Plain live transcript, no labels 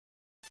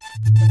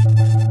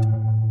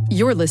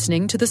You're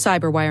listening to the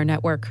Cyberwire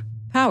Network,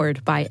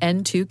 powered by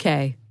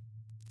N2K.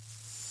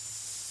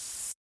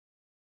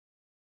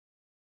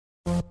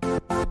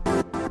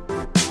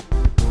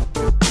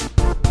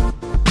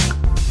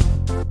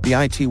 The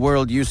IT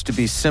world used to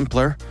be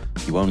simpler.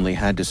 You only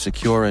had to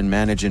secure and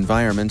manage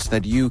environments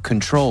that you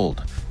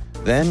controlled.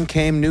 Then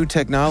came new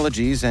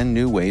technologies and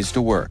new ways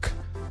to work.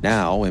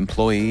 Now,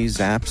 employees,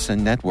 apps,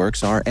 and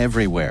networks are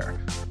everywhere.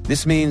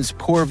 This means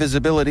poor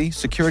visibility,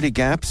 security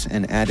gaps,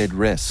 and added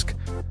risk.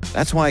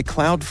 That's why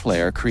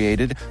Cloudflare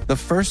created the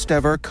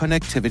first-ever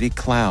connectivity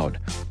cloud.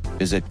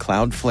 Visit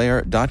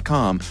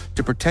cloudflare.com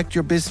to protect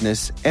your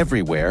business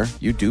everywhere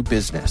you do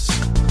business.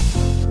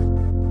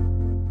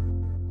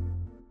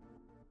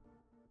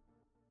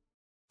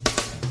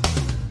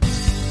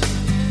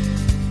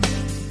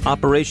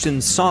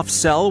 Operation Soft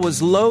Cell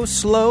was low,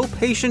 slow,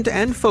 patient,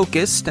 and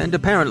focused, and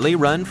apparently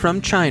run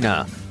from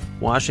China.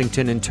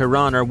 Washington and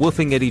Tehran are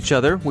woofing at each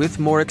other, with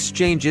more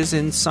exchanges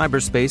in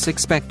cyberspace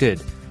expected.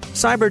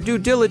 Cyber due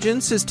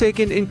diligence is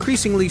taken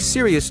increasingly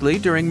seriously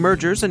during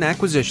mergers and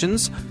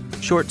acquisitions.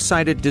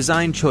 Short-sighted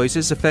design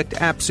choices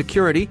affect app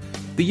security.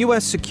 The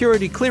U.S.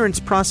 security clearance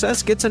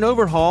process gets an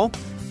overhaul.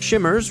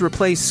 Shimmers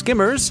replace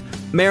skimmers.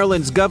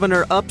 Maryland's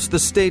governor ups the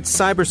state's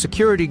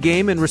cybersecurity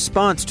game in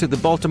response to the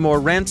Baltimore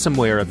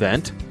ransomware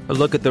event. A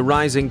look at the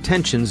rising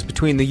tensions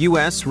between the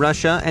U.S.,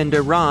 Russia, and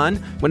Iran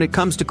when it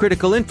comes to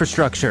critical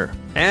infrastructure.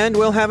 And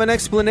we'll have an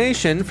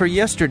explanation for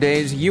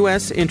yesterday's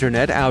U.S.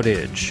 internet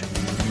outage.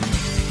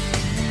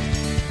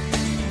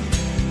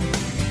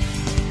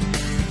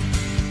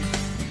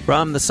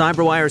 From the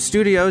Cyberwire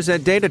studios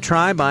at Data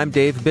Tribe, I'm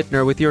Dave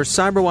Bittner with your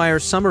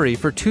Cyberwire summary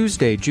for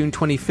Tuesday, June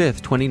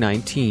 25th,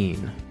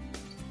 2019.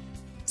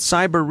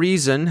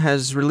 Cybereason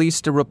has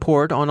released a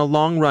report on a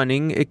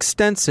long-running,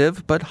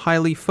 extensive, but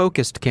highly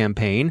focused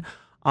campaign,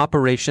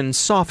 Operation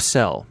Soft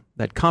Cell,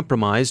 that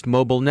compromised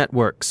mobile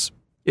networks.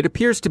 It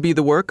appears to be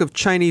the work of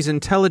Chinese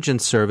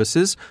intelligence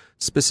services,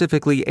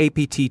 specifically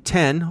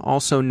APT-10,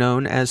 also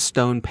known as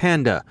Stone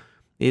Panda.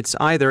 It's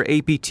either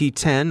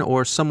APT-10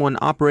 or someone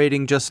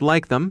operating just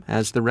like them,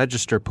 as the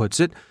Register puts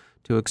it,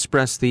 to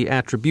express the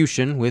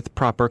attribution with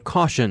proper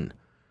caution.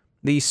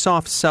 The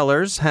soft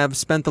sellers have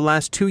spent the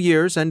last 2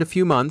 years and a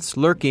few months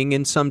lurking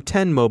in some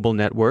 10 mobile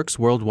networks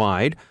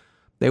worldwide.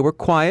 They were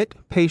quiet,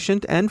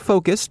 patient, and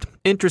focused,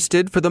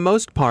 interested for the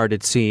most part,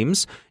 it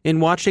seems,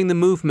 in watching the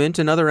movement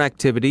and other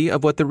activity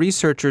of what the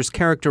researchers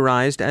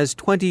characterized as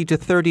 20 to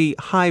 30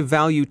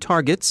 high-value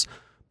targets,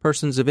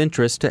 persons of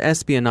interest to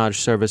espionage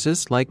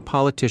services like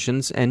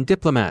politicians and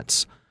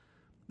diplomats.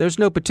 There's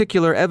no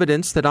particular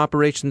evidence that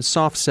Operation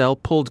Soft Cell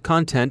pulled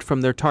content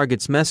from their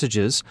targets'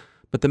 messages,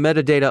 but the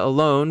metadata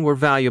alone were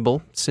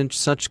valuable, since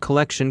such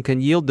collection can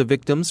yield the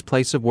victim's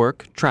place of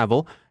work,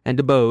 travel, and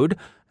abode,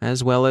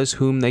 as well as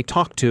whom they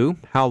talked to,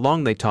 how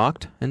long they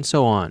talked, and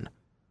so on.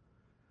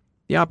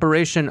 The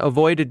operation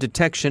avoided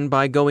detection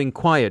by going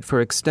quiet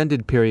for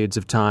extended periods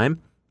of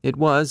time. It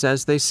was,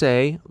 as they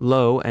say,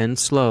 low and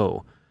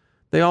slow.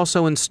 They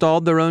also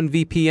installed their own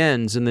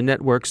VPNs in the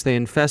networks they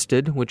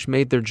infested, which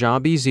made their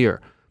job easier.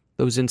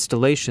 Those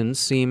installations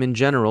seem in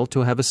general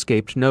to have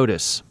escaped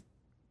notice.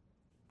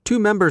 2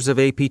 members of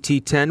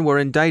APT-10 were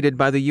indicted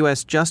by the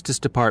U.S. Justice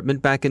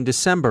Department back in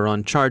December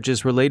on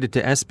charges related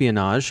to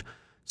espionage,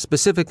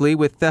 specifically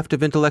with theft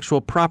of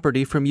intellectual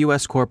property from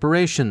U.S.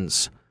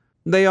 corporations.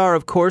 They are,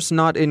 of course,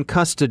 not in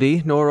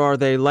custody, nor are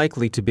they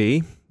likely to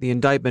be. The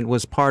indictment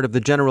was part of the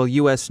general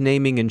U.S.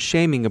 naming and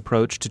shaming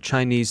approach to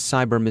Chinese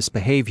cyber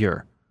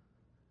misbehavior.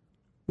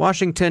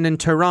 Washington and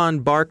Tehran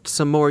barked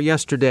some more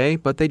yesterday,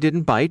 but they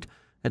didn't bite,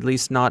 at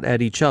least not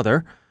at each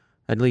other,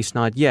 at least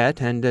not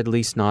yet, and at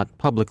least not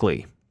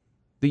publicly.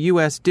 The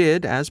U.S.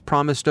 did, as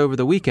promised over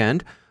the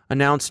weekend,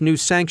 announce new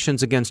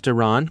sanctions against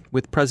Iran,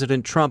 with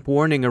President Trump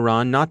warning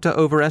Iran not to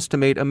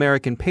overestimate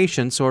American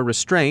patience or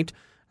restraint,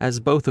 as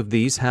both of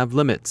these have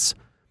limits.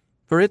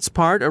 For its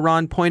part,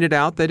 Iran pointed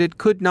out that it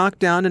could knock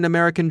down an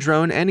American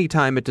drone any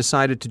time it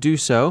decided to do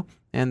so,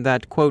 and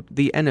that, quote,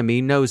 the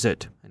enemy knows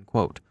it, end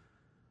quote.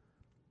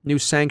 New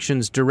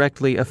sanctions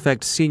directly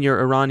affect senior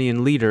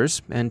Iranian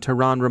leaders, and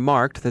Tehran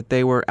remarked that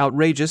they were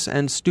outrageous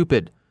and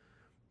stupid.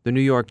 The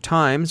New York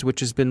Times, which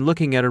has been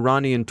looking at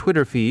Iranian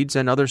Twitter feeds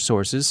and other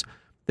sources,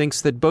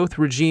 thinks that both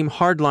regime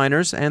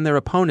hardliners and their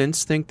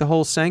opponents think the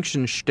whole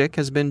sanctions shtick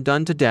has been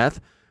done to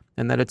death,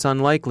 and that it's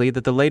unlikely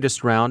that the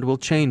latest round will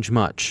change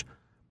much.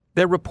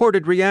 Their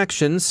reported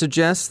reactions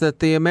suggest that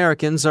the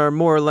Americans are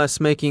more or less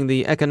making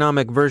the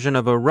economic version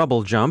of a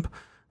rubble jump.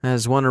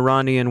 As one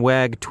Iranian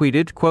wag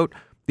tweeted, quote,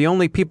 the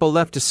only people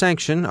left to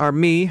sanction are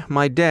me,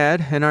 my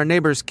dad, and our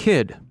neighbor's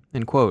kid,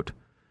 end quote.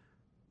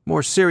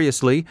 More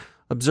seriously,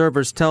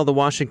 observers tell the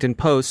Washington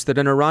Post that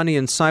an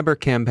Iranian cyber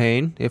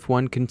campaign, if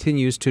one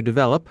continues to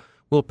develop,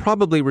 will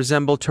probably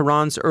resemble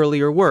Tehran's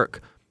earlier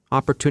work,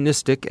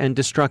 opportunistic and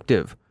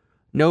destructive.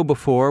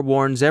 KnowBe4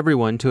 warns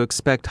everyone to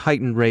expect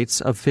heightened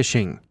rates of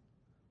phishing.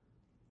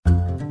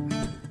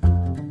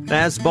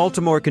 As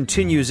Baltimore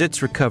continues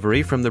its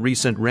recovery from the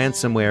recent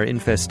ransomware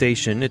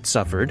infestation it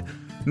suffered,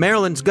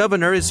 Maryland's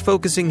governor is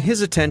focusing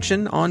his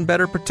attention on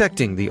better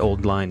protecting the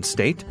old line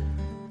state.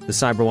 The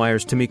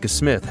CyberWire's Tamika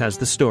Smith has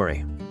the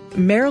story.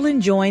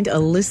 Maryland joined a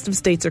list of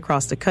states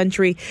across the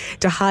country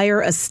to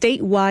hire a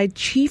statewide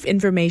chief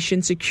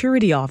information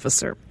security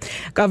officer.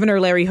 Governor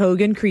Larry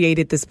Hogan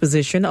created this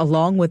position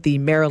along with the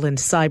Maryland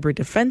Cyber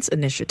Defense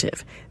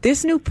Initiative.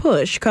 This new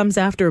push comes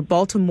after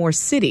Baltimore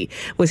City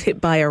was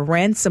hit by a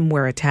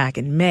ransomware attack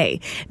in May,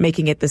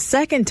 making it the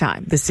second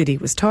time the city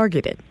was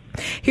targeted.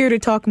 Here to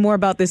talk more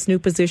about this new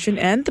position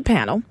and the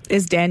panel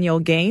is Danielle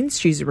Gaines.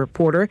 She's a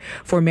reporter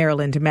for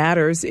Maryland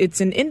Matters. It's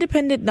an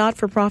independent,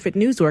 not-for-profit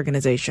news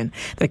organization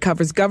that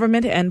covers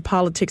government and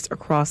politics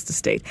across the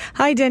state.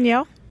 Hi,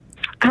 Danielle.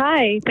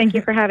 Hi, thank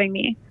you for having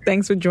me.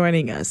 Thanks for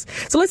joining us.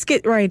 So let's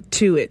get right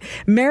to it.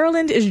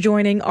 Maryland is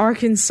joining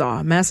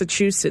Arkansas,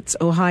 Massachusetts,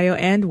 Ohio,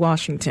 and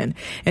Washington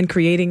in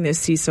creating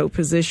this CISO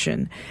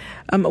position.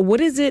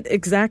 What is it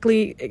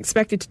exactly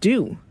expected to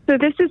do? So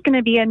this is going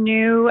to be a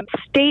new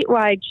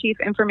statewide chief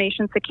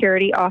information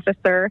security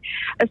officer,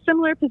 a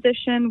similar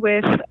position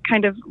with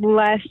kind of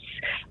less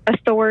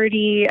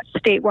authority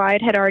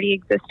statewide had already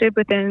existed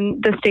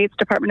within the state's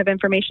Department of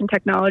Information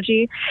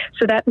Technology.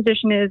 So that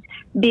position is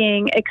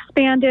being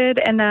expanded,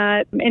 and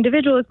that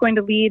individual is going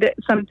to lead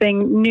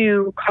something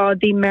new called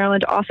the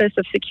Maryland Office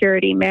of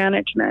Security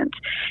Management.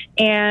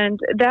 And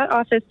that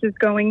office is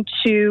going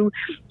to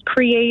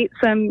create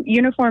some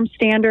uniform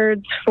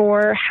standards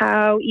for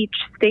how each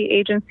state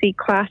agency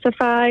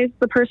classifies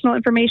the personal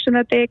information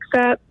that they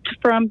accept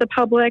from the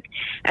public,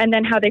 and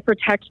then how they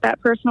protect that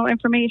personal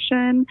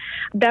information.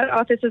 That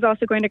office is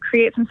also going to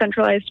create some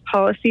centralized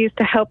policies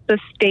to help the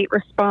state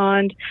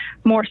respond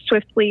more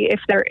swiftly if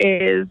there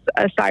is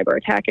a cyber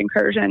attack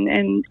incursion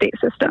in state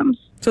systems.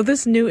 So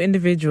this new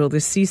individual, the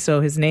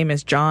CISO, his name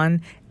is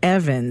John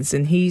Evans,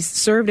 and he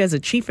served as a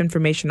chief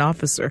information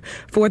officer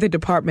for the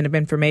Department of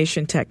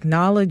Information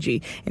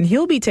Technology, and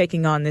he'll be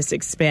taking on this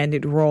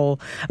expanded role.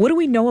 What do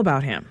we know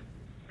about him?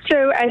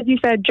 So, as you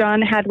said,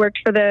 John had worked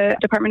for the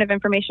Department of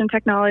Information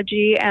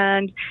Technology,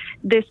 and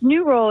this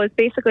new role is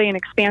basically an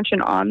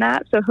expansion on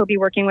that. So he'll be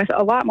working with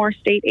a lot more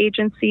state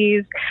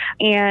agencies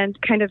and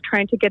kind of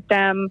trying to get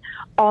them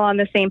all on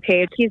the same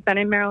page. He's been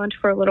in Maryland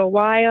for a little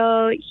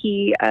while.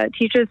 He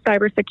teaches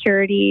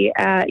cybersecurity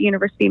at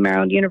University of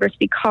Maryland,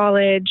 University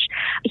College.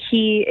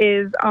 He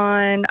is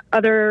on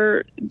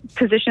other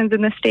positions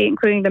in the state,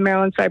 including the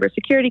Maryland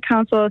Cybersecurity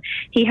Council.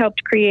 He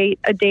helped create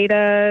a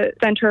data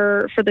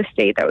center for the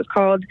state that was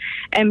called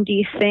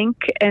MD Sync,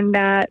 and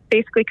that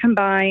basically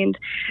combined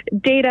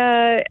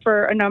data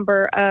for a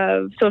number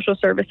of social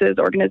services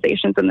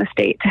organizations in the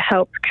state to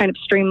help kind of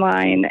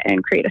streamline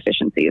and create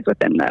efficiencies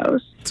within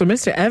those. So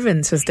Mr.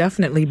 Evans has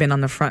definitely been on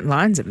the front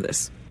lines of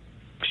this.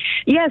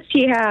 Yes,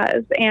 he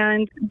has.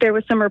 And there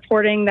was some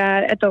reporting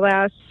that at the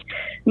last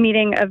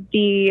meeting of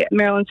the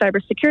Maryland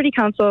Cybersecurity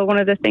Council, one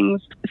of the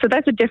things, so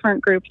that's a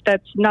different group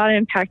that's not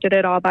impacted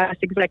at all by this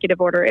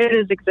executive order. It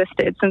has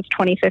existed since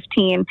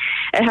 2015.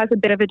 It has a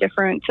bit of a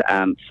different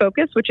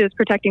focus, which is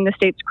protecting the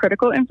state's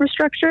critical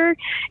infrastructure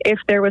if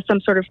there was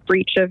some sort of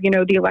breach of,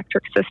 the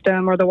electric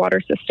system or the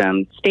water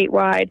system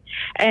statewide.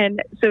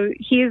 And so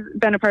he's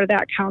been a part of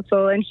that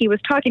council, and he was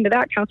talking to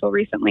that council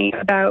recently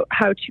about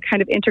how to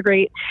kind of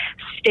integrate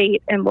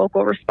state and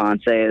local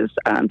responses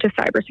to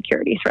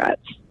cybersecurity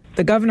threats.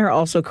 The governor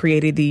also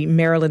created the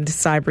Maryland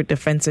Cyber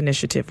Defense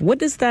Initiative. What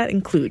does that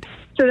include?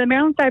 So the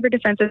Maryland Cyber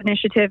Defense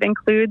Initiative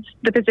includes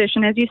the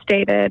position, as you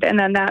stated, and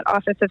then that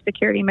Office of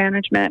Security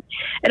Management.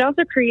 It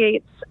also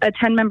creates a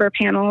 10-member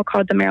panel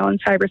called the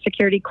Maryland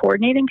Cybersecurity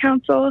Coordinating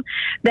Council.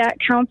 That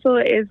council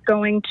is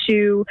going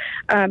to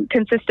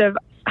consist of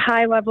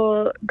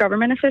high-level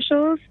government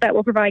officials that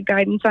will provide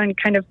guidance on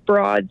kind of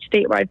broad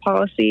statewide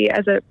policy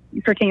as it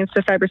pertains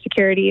to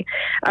cybersecurity.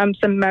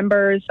 Some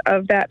members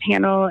of that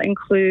panel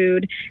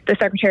include the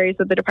secretaries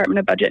of the Department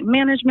of Budget and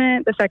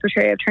Management, the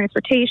Secretary of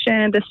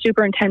Transportation, the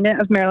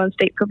Superintendent of Maryland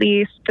State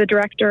Police, the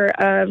Director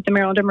of the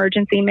Maryland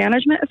Emergency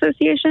Management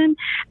Association,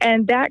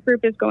 and that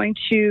group is going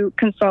to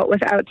consult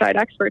with outside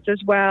experts as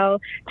well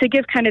to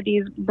give kind of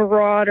these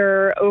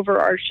broader,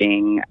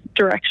 overarching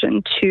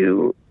direction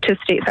to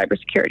state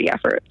cybersecurity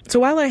efforts. So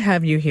while I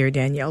have you here,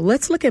 Danielle,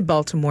 let's look at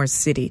Baltimore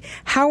City.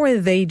 How are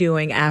they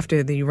doing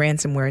after the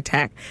ransomware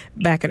attack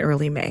back in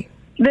early May?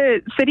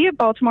 The city of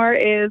Baltimore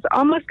is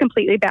almost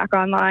completely back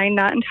online,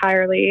 not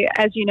entirely.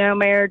 As you know,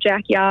 Mayor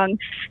Jack Young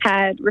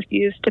had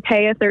refused to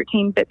pay a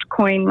 13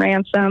 Bitcoin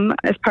ransom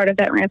as part of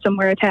that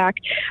ransomware attack.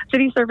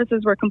 City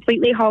services were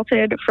completely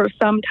halted for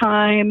some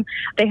time.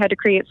 They had to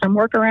create some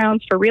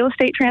workarounds for real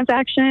estate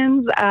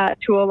transactions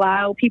to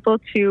allow people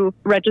to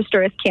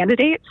register as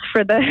candidates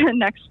for the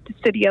next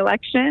city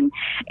election.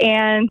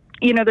 And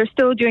they're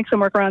still doing some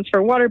workarounds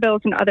for water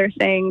bills and other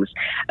things,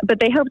 but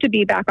they hope to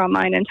be back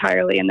online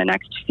entirely in the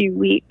next few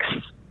weeks.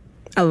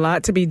 A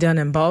lot to be done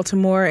in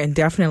Baltimore, and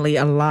definitely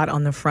a lot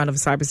on the front of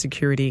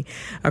cybersecurity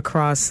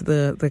across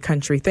the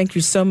country. Thank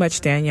you so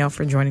much, Danielle,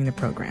 for joining the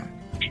program.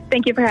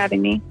 Thank you for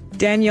having me.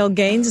 Danielle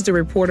Gaines is a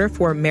reporter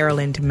for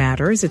Maryland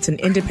Matters. It's an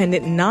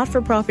independent,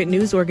 not-for-profit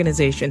news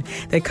organization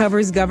that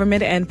covers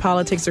government and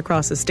politics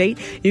across the state.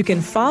 You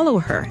can follow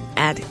her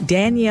at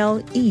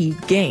Danielle E.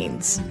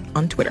 Gaines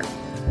on Twitter.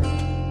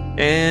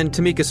 And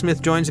Tamika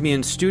Smith joins me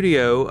in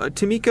studio.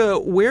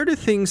 Tamika, where do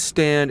things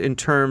stand in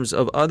terms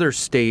of other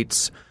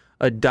states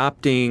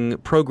adopting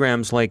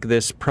programs like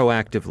this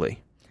proactively?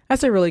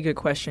 That's a really good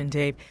question,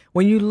 Dave.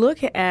 When you look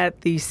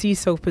at the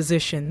CISO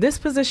position, this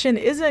position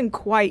isn't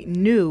quite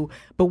new,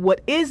 but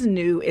what is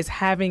new is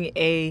having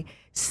a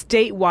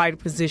statewide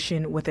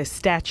position with a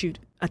statute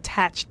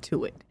attached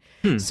to it.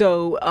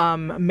 So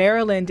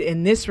Maryland,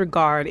 in this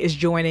regard, is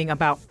joining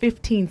about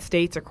 15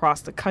 states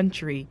across the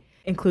country,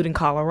 including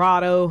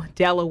Colorado,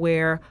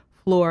 Delaware,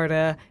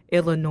 Florida,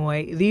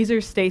 Illinois. These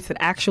are states that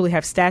actually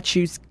have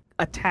statutes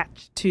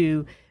attached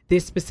to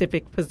this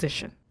specific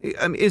position.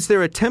 Is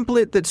there a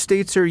template that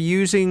states are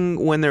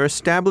using when they're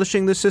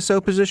establishing the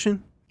CISO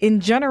position? In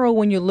general,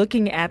 when you're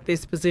looking at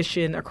this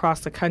position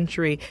across the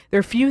country, there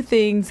are a few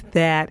things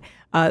that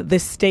the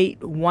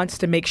state wants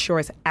to make sure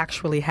is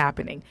actually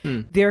happening.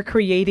 They're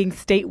creating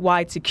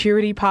statewide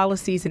security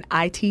policies and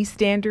IT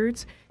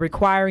standards,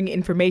 requiring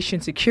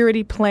information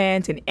security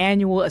plans and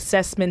annual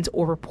assessments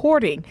or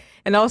reporting,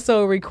 and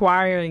also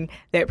requiring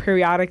that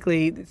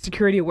periodically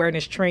security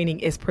awareness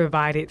training is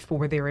provided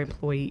for their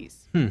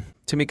employees.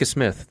 Tamika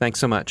Smith, thanks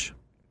so much.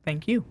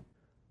 Thank you.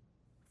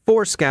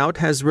 Forescout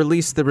has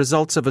released the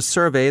results of a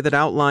survey that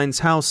outlines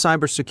how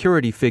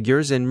cybersecurity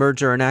figures in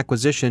merger and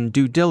acquisition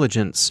due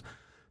diligence.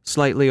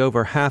 Slightly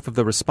over half of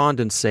the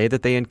respondents say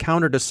that they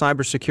encountered a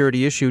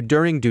cybersecurity issue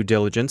during due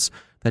diligence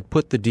that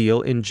put the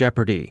deal in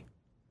jeopardy.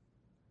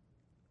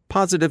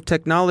 Positive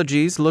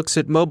Technologies looks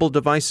at mobile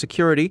device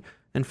security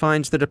and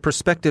finds that a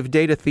prospective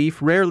data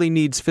thief rarely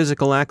needs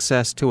physical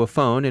access to a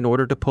phone in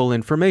order to pull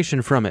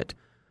information from it.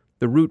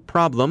 The root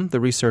problem, the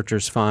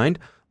researchers find,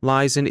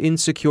 lies in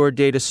insecure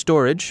data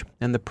storage,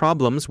 and the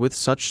problems with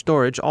such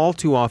storage all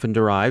too often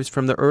derives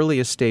from the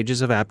earliest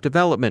stages of app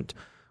development,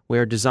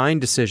 where design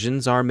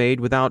decisions are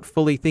made without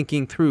fully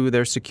thinking through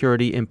their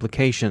security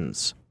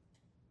implications.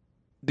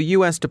 The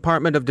U.S.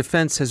 Department of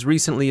Defense has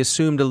recently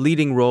assumed a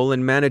leading role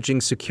in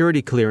managing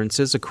security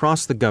clearances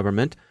across the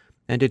government,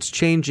 and it's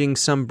changing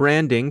some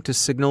branding to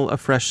signal a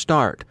fresh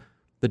start.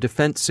 The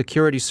Defense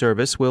Security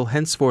Service will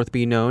henceforth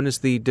be known as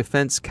the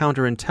Defense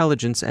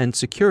Counterintelligence and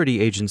Security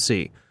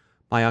Agency.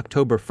 By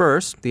October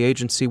 1st, the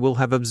agency will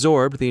have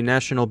absorbed the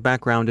National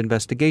Background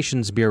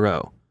Investigations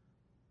Bureau.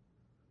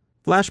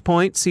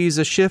 Flashpoint sees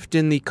a shift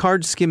in the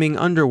card-skimming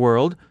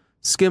underworld.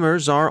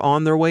 Skimmers are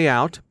on their way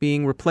out,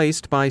 being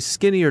replaced by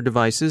skinnier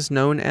devices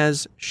known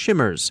as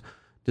shimmers,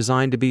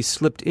 designed to be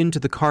slipped into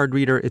the card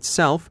reader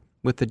itself,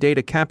 with the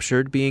data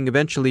captured being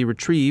eventually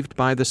retrieved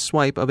by the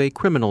swipe of a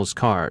criminal's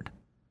card.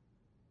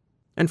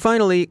 And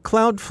finally,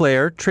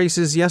 Cloudflare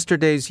traces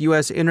yesterday's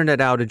U.S. internet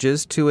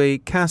outages to a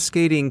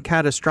cascading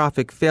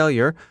catastrophic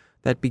failure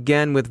that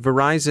began with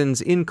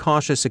Verizon's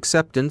incautious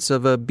acceptance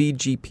of a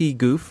BGP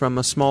goof from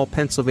a small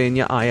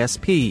Pennsylvania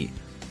ISP.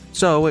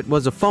 So it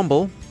was a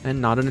fumble and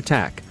not an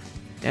attack.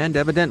 And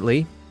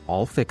evidently,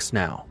 all fixed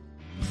now.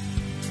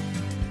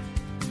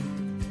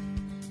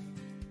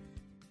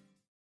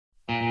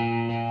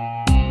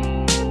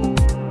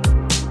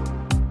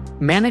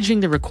 Managing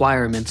the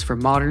requirements for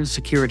modern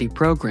security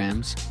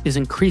programs is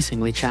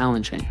increasingly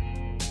challenging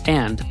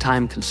and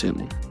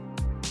time-consuming.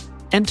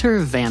 Enter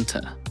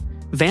Vanta.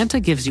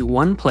 Vanta gives you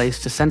one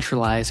place to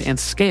centralize and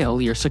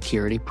scale your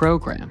security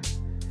program.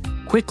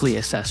 Quickly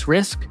assess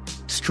risk,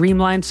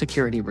 streamline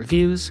security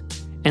reviews,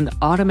 and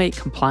automate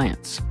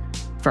compliance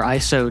for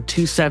ISO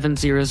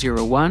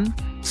 27001,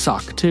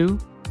 SOC 2,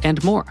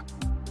 and more.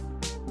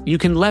 You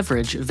can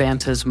leverage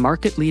Vanta's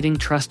market-leading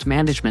trust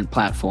management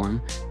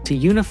platform to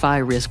unify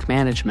risk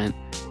management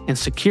and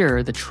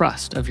secure the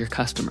trust of your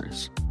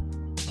customers.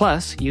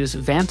 Plus, use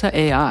Vanta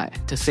AI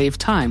to save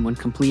time when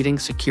completing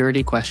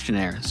security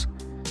questionnaires.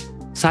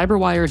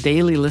 CyberWire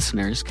Daily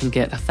listeners can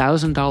get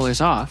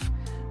 $1,000 off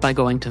by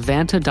going to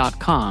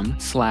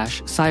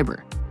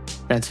vanta.com/cyber.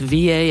 That's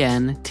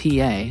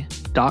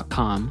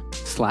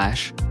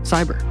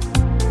VANTA.com/cyber.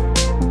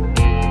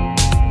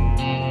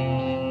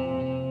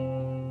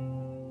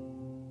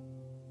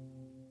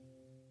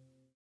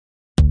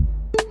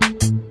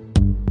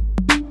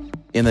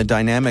 In the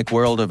dynamic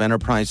world of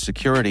enterprise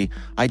security,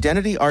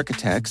 identity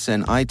architects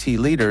and IT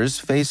leaders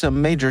face a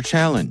major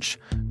challenge.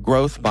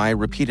 Growth by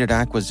repeated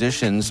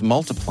acquisitions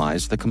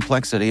multiplies the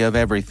complexity of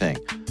everything.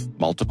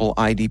 Multiple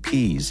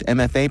IDPs,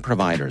 MFA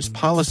providers,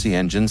 policy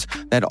engines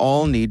that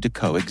all need to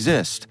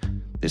coexist.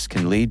 This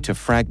can lead to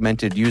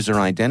fragmented user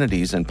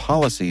identities and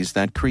policies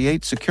that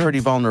create security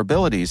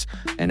vulnerabilities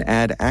and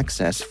add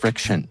access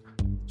friction.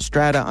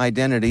 Strata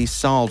Identity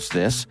solves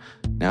this.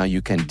 Now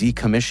you can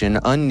decommission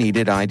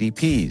unneeded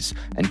IDPs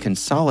and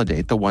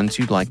consolidate the ones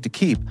you'd like to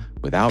keep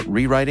without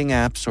rewriting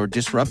apps or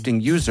disrupting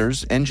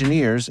users,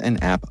 engineers,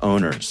 and app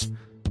owners.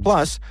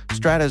 Plus,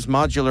 Strata's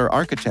modular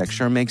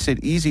architecture makes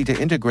it easy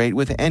to integrate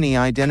with any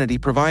identity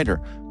provider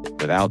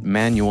without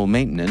manual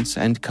maintenance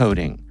and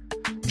coding.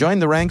 Join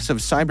the ranks of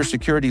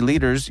cybersecurity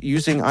leaders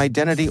using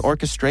identity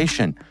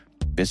orchestration.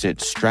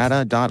 Visit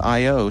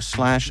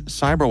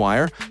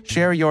strata.io/cyberwire,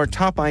 share your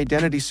top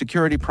identity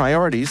security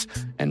priorities,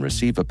 and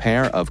receive a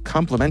pair of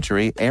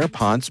complimentary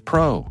AirPods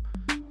Pro.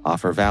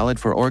 Offer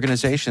valid for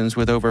organizations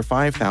with over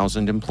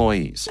 5,000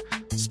 employees.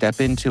 Step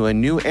into a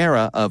new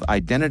era of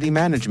identity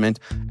management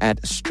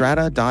at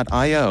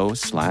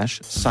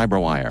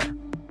strata.io/cyberwire.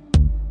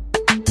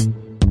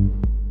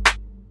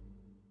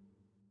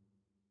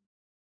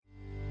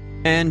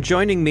 And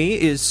joining me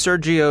is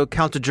Sergio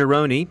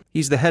Caltagirone.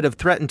 He's the head of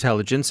threat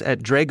intelligence at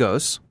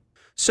Dragos.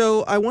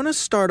 So I want to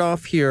start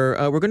off here.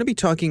 We're going to be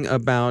talking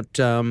about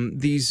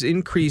these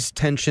increased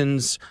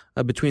tensions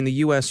between the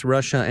U.S.,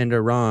 Russia, and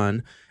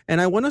Iran.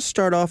 And I want to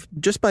start off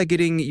just by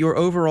getting your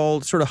overall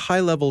sort of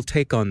high-level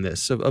take on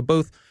this, of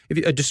both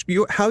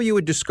how you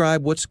would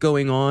describe what's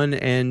going on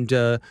and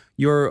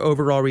your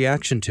overall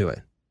reaction to it.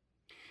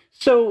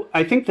 So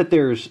I think that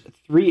there's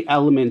three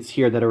elements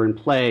here that are in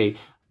play.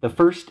 The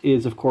first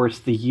is, of course,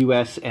 the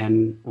U.S.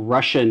 and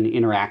Russian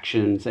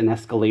interactions and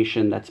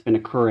escalation that's been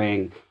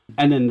occurring.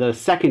 And then the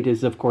second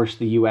is, of course,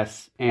 the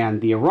U.S.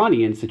 and the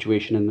Iranian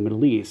situation in the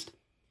Middle East.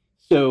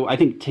 So I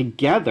think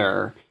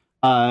together,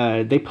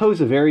 they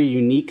pose a very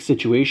unique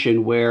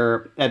situation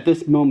where at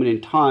this moment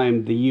in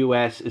time, the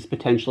U.S. is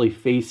potentially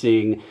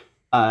facing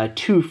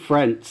two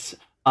fronts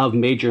of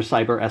major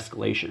cyber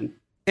escalation.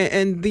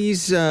 And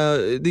these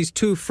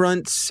two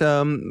fronts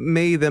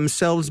may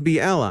themselves be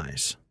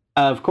allies.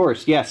 Of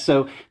course, yes.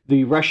 So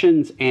the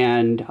Russians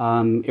and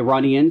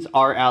Iranians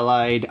are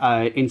allied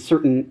in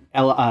certain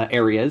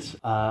areas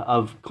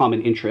of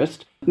common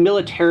interest.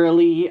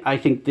 Militarily, I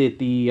think that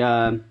the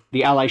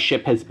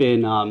allyship has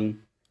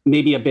been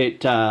maybe a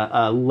bit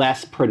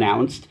less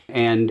pronounced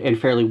and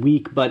fairly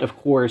weak. But of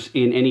course,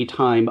 in any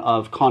time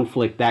of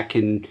conflict, that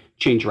can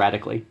change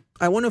radically.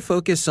 I want to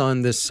focus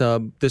on this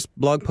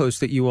blog post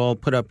that you all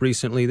put up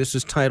recently. This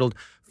is titled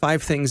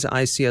 5 Things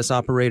ICS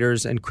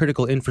Operators and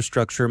Critical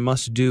Infrastructure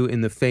Must Do in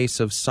the Face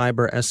of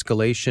Cyber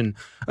Escalation.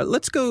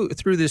 Let's go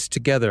through this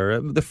together.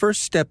 The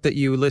first step that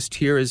you list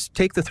here is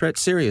take the threat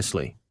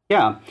seriously.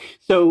 Yeah.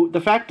 So the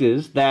fact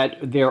is that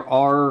there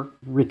are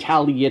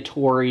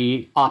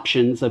retaliatory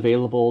options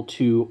available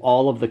to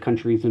all of the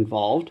countries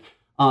involved.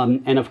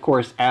 And of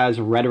course,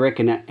 as rhetoric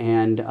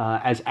and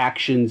as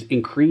actions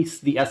increase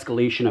the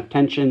escalation of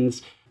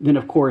tensions, then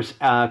of course,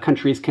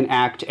 countries can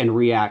act and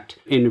react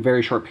in a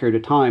very short period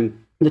of time.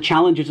 The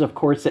challenge is, of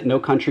course, that no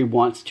country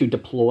wants to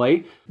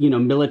deploy,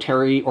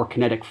 military or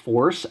kinetic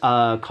force,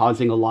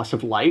 causing a loss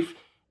of life.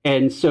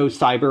 And so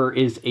cyber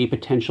is a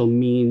potential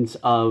means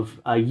of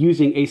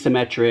using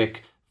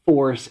asymmetric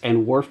force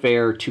and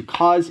warfare to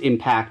cause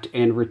impact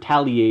and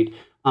retaliate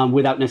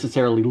without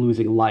necessarily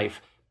losing life.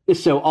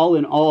 So all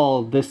in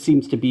all, this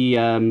seems to be,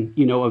 a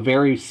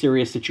very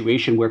serious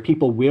situation where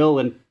people will,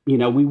 and,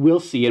 we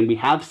will see, and we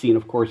have seen,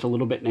 of course, a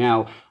little bit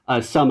now,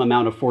 some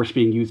amount of force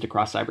being used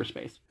across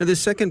cyberspace. Now, the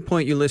second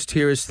point you list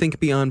here is think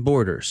beyond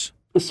borders.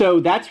 So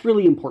that's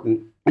really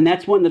important. And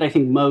that's one that I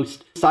think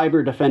most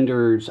cyber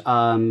defenders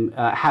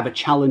have a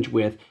challenge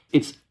with.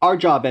 It's our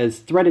job as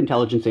threat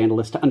intelligence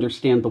analysts to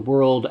understand the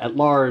world at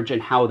large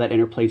and how that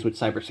interplays with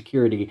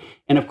cybersecurity.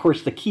 And of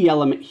course, the key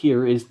element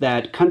here is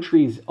that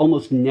countries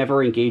almost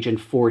never engage in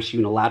force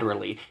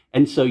unilaterally.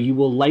 And so you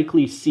will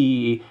likely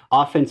see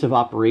offensive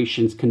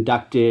operations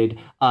conducted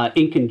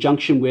in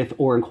conjunction with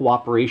or in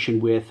cooperation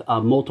with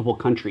multiple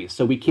countries.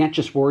 So we can't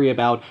just worry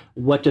about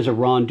what does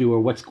Iran do or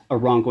what's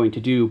Iran going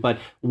to do, but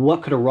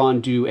what could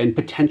Iran do and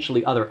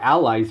potentially other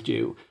allies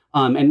do.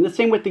 And the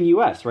same with the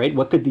U.S., right?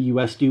 What could the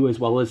U.S. do as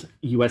well as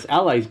U.S.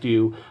 allies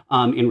do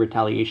in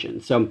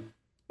retaliation? So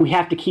we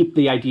have to keep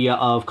the idea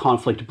of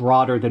conflict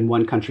broader than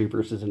one country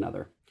versus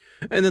another.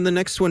 And then the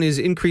next one is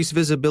increased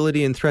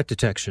visibility and threat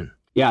detection.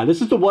 Yeah,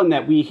 this is the one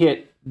that we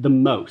hit the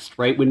most,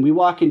 right? When we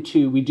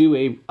do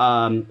a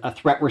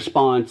threat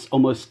response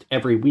almost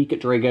every week at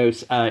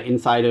Dragos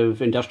inside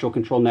of industrial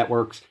control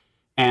networks.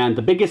 And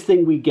the biggest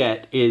thing we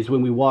get is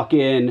when we walk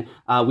in,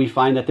 we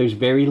find that there's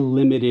very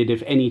limited,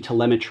 if any,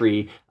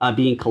 telemetry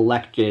being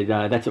collected.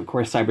 That's, of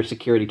course,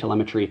 cybersecurity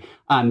telemetry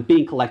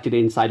being collected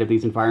inside of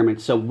these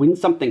environments. So when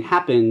something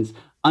happens,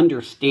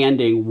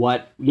 understanding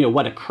what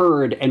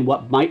occurred and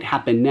what might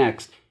happen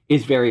next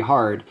is very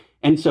hard.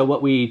 And so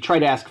what we try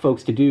to ask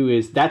folks to do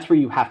is that's where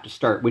you have to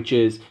start, which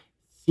is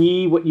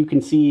see what you can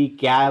see,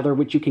 gather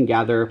what you can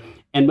gather.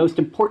 And most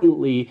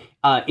importantly,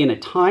 in a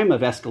time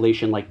of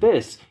escalation like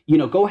this,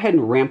 go ahead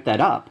and ramp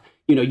that up.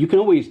 You can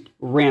always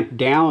ramp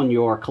down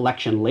your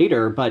collection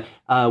later, but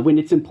when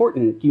it's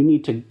important, you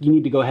need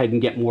to go ahead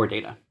and get more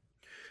data.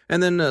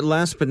 And then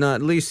last but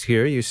not least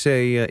here, you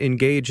say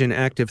engage in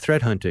active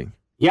threat hunting.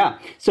 Yeah.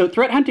 So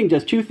threat hunting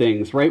does two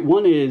things, right?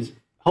 One is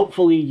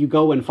hopefully you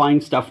go and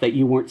find stuff that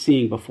you weren't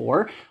seeing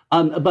before.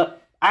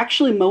 But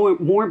actually,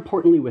 more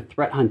importantly with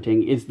threat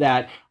hunting is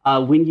that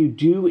when you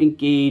do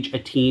engage a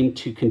team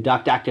to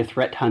conduct active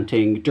threat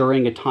hunting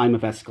during a time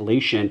of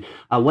escalation,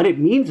 what it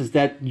means is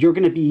that you're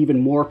going to be even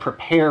more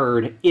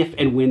prepared if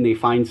and when they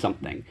find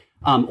something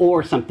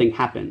or something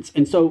happens.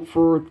 And so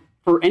for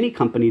for any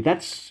company,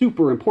 that's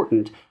super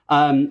important,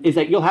 is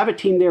that you'll have a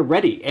team there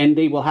ready and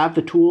they will have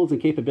the tools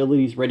and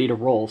capabilities ready to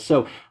roll.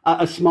 So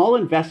a small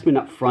investment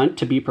up front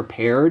to be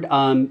prepared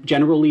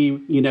generally,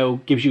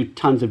 gives you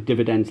tons of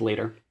dividends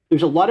later.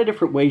 There's a lot of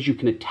different ways you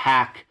can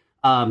attack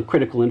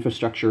critical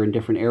infrastructure in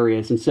different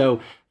areas. And so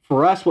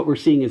for us, what we're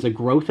seeing is a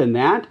growth in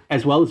that,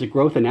 as well as a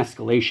growth in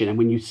escalation. And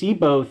when you see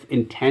both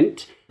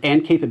intent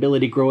and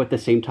capability grow at the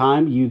same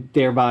time, you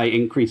thereby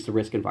increase the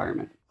risk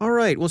environment. All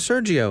right. Well,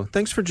 Sergio,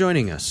 thanks for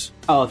joining us.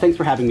 Oh, thanks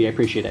for having me. I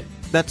appreciate it.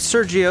 That's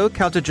Sergio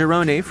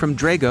Caltagirone from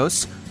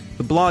Dragos.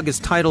 The blog is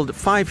titled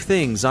 5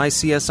 Things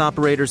ICS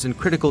Operators in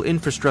Critical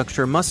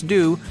Infrastructure Must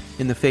Do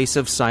in the Face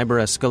of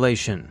Cyber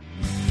Escalation.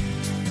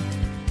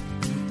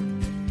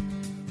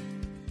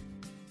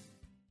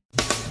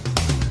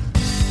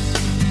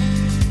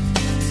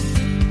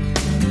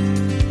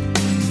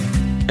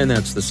 And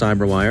that's the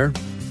Cyberwire.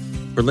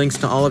 For links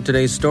to all of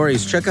today's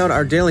stories, check out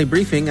our daily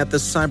briefing at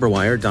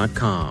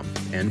thecyberwire.com.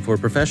 And for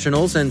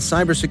professionals and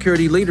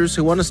cybersecurity leaders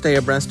who want to stay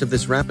abreast of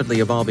this rapidly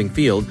evolving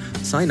field,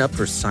 sign up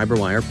for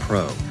CyberWire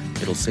Pro.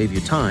 It'll save you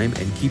time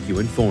and keep you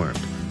informed.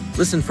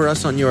 Listen for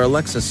us on your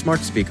Alexa smart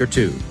speaker,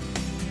 too.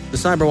 The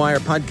Cyberwire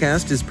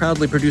podcast is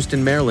proudly produced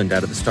in Maryland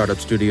out of the startup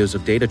studios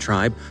of Data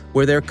Tribe,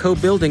 where they're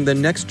co-building the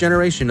next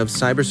generation of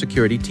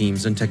cybersecurity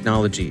teams and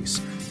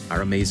technologies.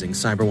 Our amazing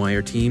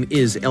Cyberwire team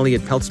is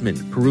Elliot Peltzman,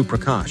 Puru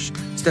Prakash,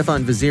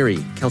 Stefan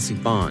Vaziri, Kelsey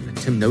Bond,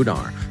 Tim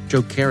Nodar,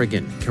 Joe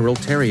Kerrigan, Carol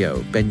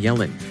Terrio, Ben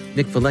Yellen,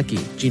 Nick Valecki,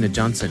 Gina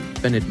Johnson,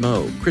 Bennett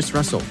Moe, Chris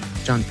Russell,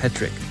 John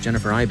Petrick,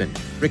 Jennifer Iben,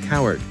 Rick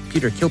Howard,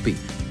 Peter Kilpie,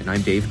 and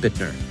I'm Dave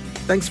Bittner.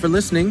 Thanks for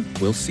listening.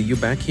 We'll see you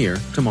back here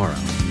tomorrow.